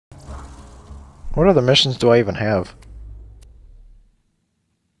What other missions do I even have?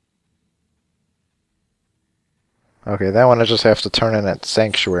 Okay, that one I just have to turn in at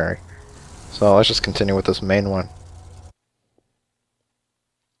Sanctuary. So let's just continue with this main one.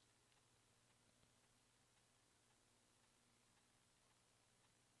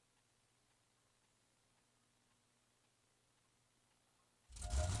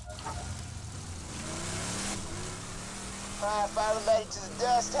 Alright, finally made it to the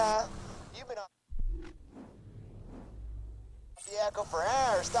dust, huh? You've been on the echo for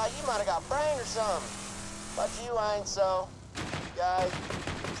hours. Thought you might have got brain or something. But you ain't, so. Guys,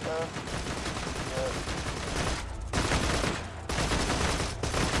 stuff.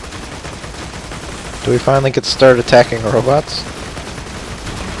 Yeah. Do we finally get to start attacking robots?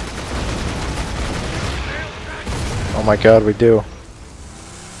 Oh my god, we do.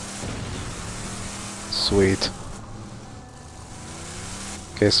 Sweet.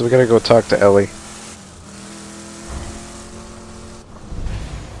 Okay, so we gotta go talk to Ellie.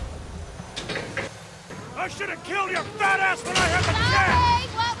 I should have killed your fat ass when I had the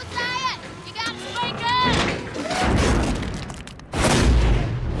chance! What was that? You gotta speak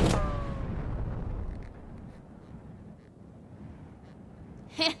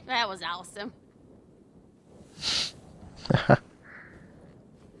up! That was awesome.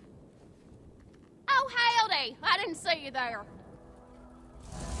 Oh, howdy! I didn't see you there.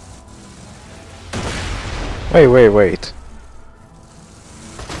 Wait.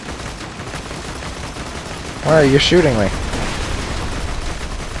 Why are you shooting me?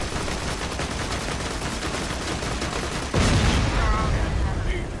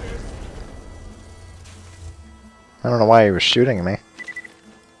 I don't know why he was shooting me.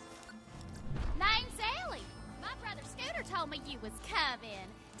 Name's Ellie. My brother Scooter told me you was coming.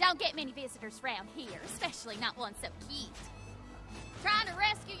 Don't get many visitors around here, especially not one so cute. Trying to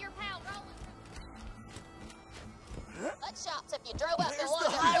rescue your pal rolling. What shops have you drove up in one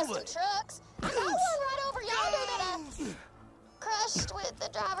of them rusty trucks? I know one right over yonder that I crushed with the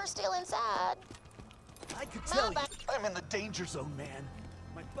driver still inside. I could tell you, I'm in the danger zone, man.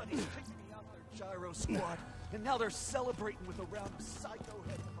 My buddies picked me out their gyro squad, and now they're celebrating with a round of psycho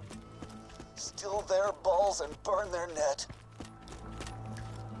head. Still their balls and burn their net.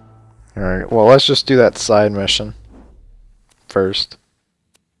 Alright, well let's just do that side mission first.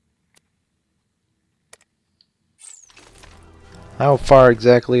 How far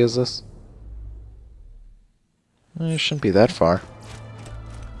exactly is this? It shouldn't be that far.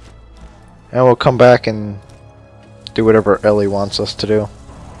 And we'll come back and do whatever Ellie wants us to do.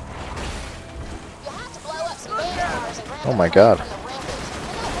 Oh my god.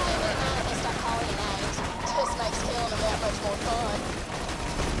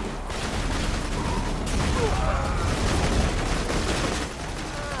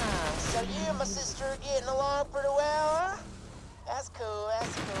 So you and my sister are getting along pretty well, huh? That's cool,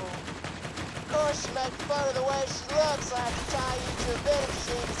 that's cool. Of course, you make fun of the way she looks, like to tie you to a vending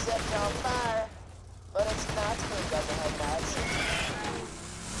machine and set you on fire. But it's not cool, doesn't have nuts.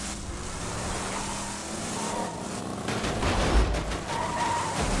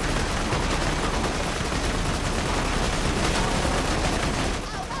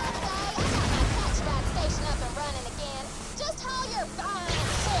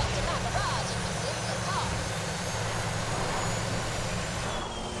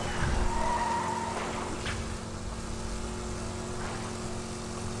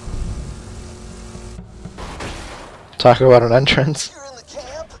 Talk about an entrance. You're in the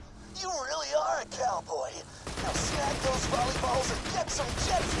camp? You really are a cowboy. Now snag those volleyballs and get some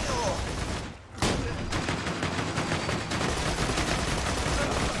jet fuel.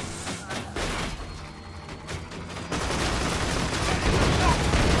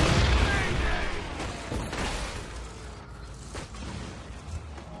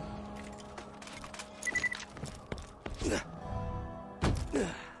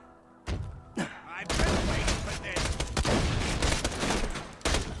 I've been waiting for this.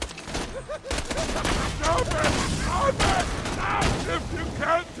 Stop it! If you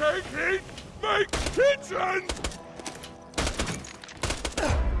can't take heat, make kitchen!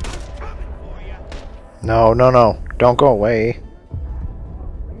 No. Don't go away.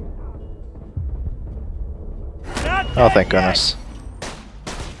 Oh, thank goodness.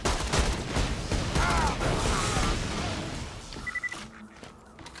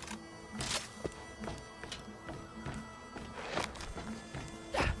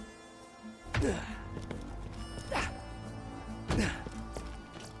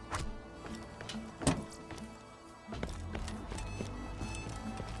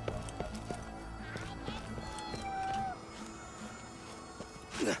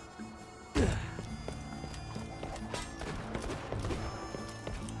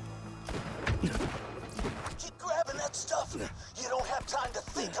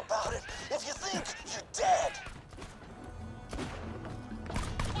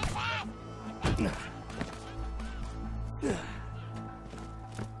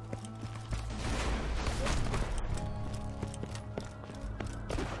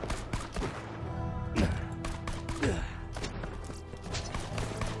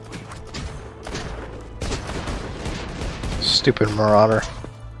 Stupid marauder.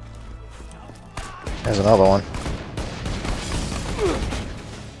 There's another one.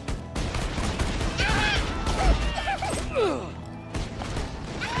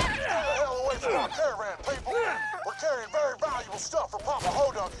 We're carrying very valuable stuff for Papa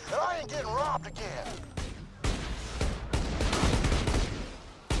Hodunk, and I ain't getting robbed again.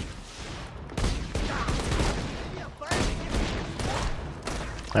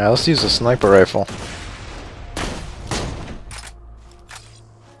 Alright, let's use a sniper rifle.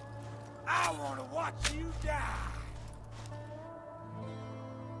 I want to watch you die.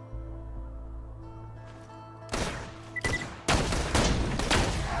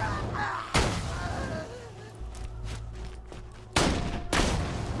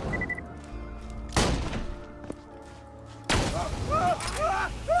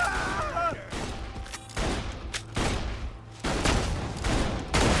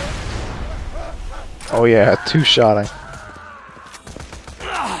 Oh yeah, two-shotting.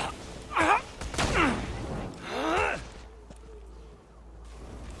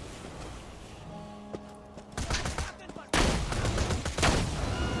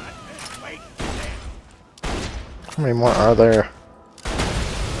 How many more are there?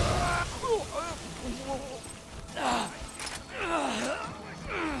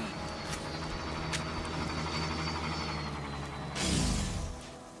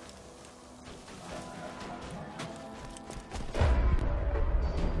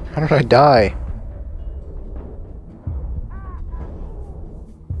 How did I die?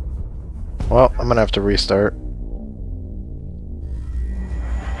 Well, I'm gonna have to restart.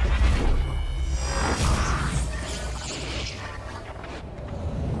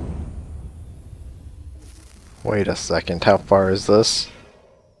 Wait a second, how far is this?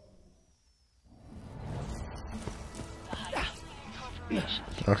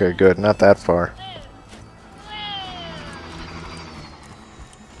 Okay, good, not that far.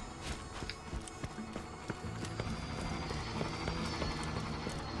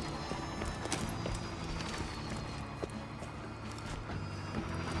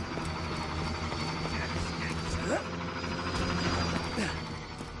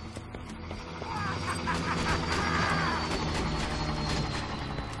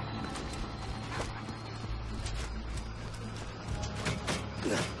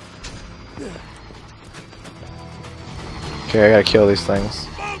 Okay, I gotta kill these things.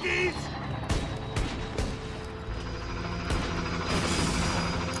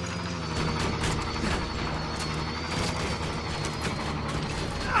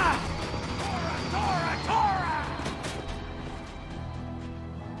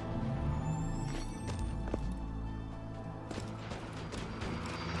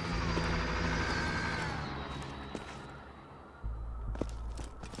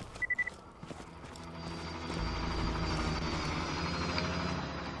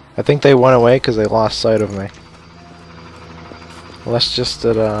 I think they went away because they lost sight of me. Let's just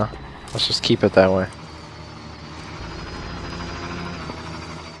keep it that way.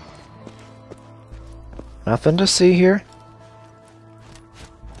 Nothing to see here?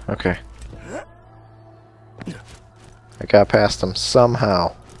 Okay. I got past them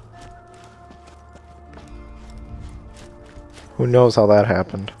somehow. Who knows how that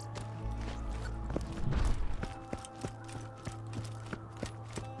happened?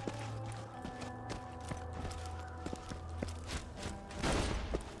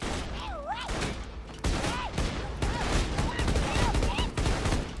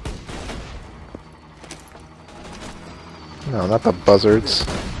 No, not the buzzards.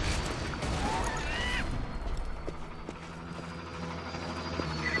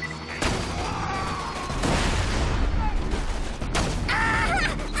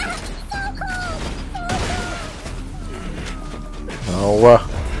 Oh,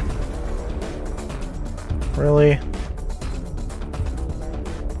 really?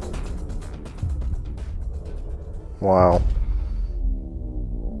 Wow.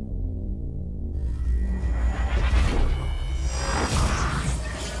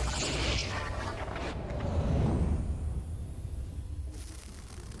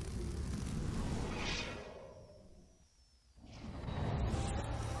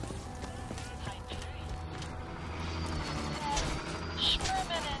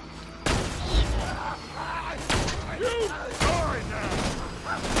 Why are you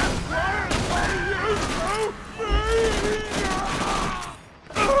so mean?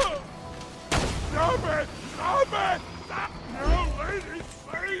 Stop it! Stop it! Stop! No, lady,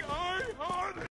 say I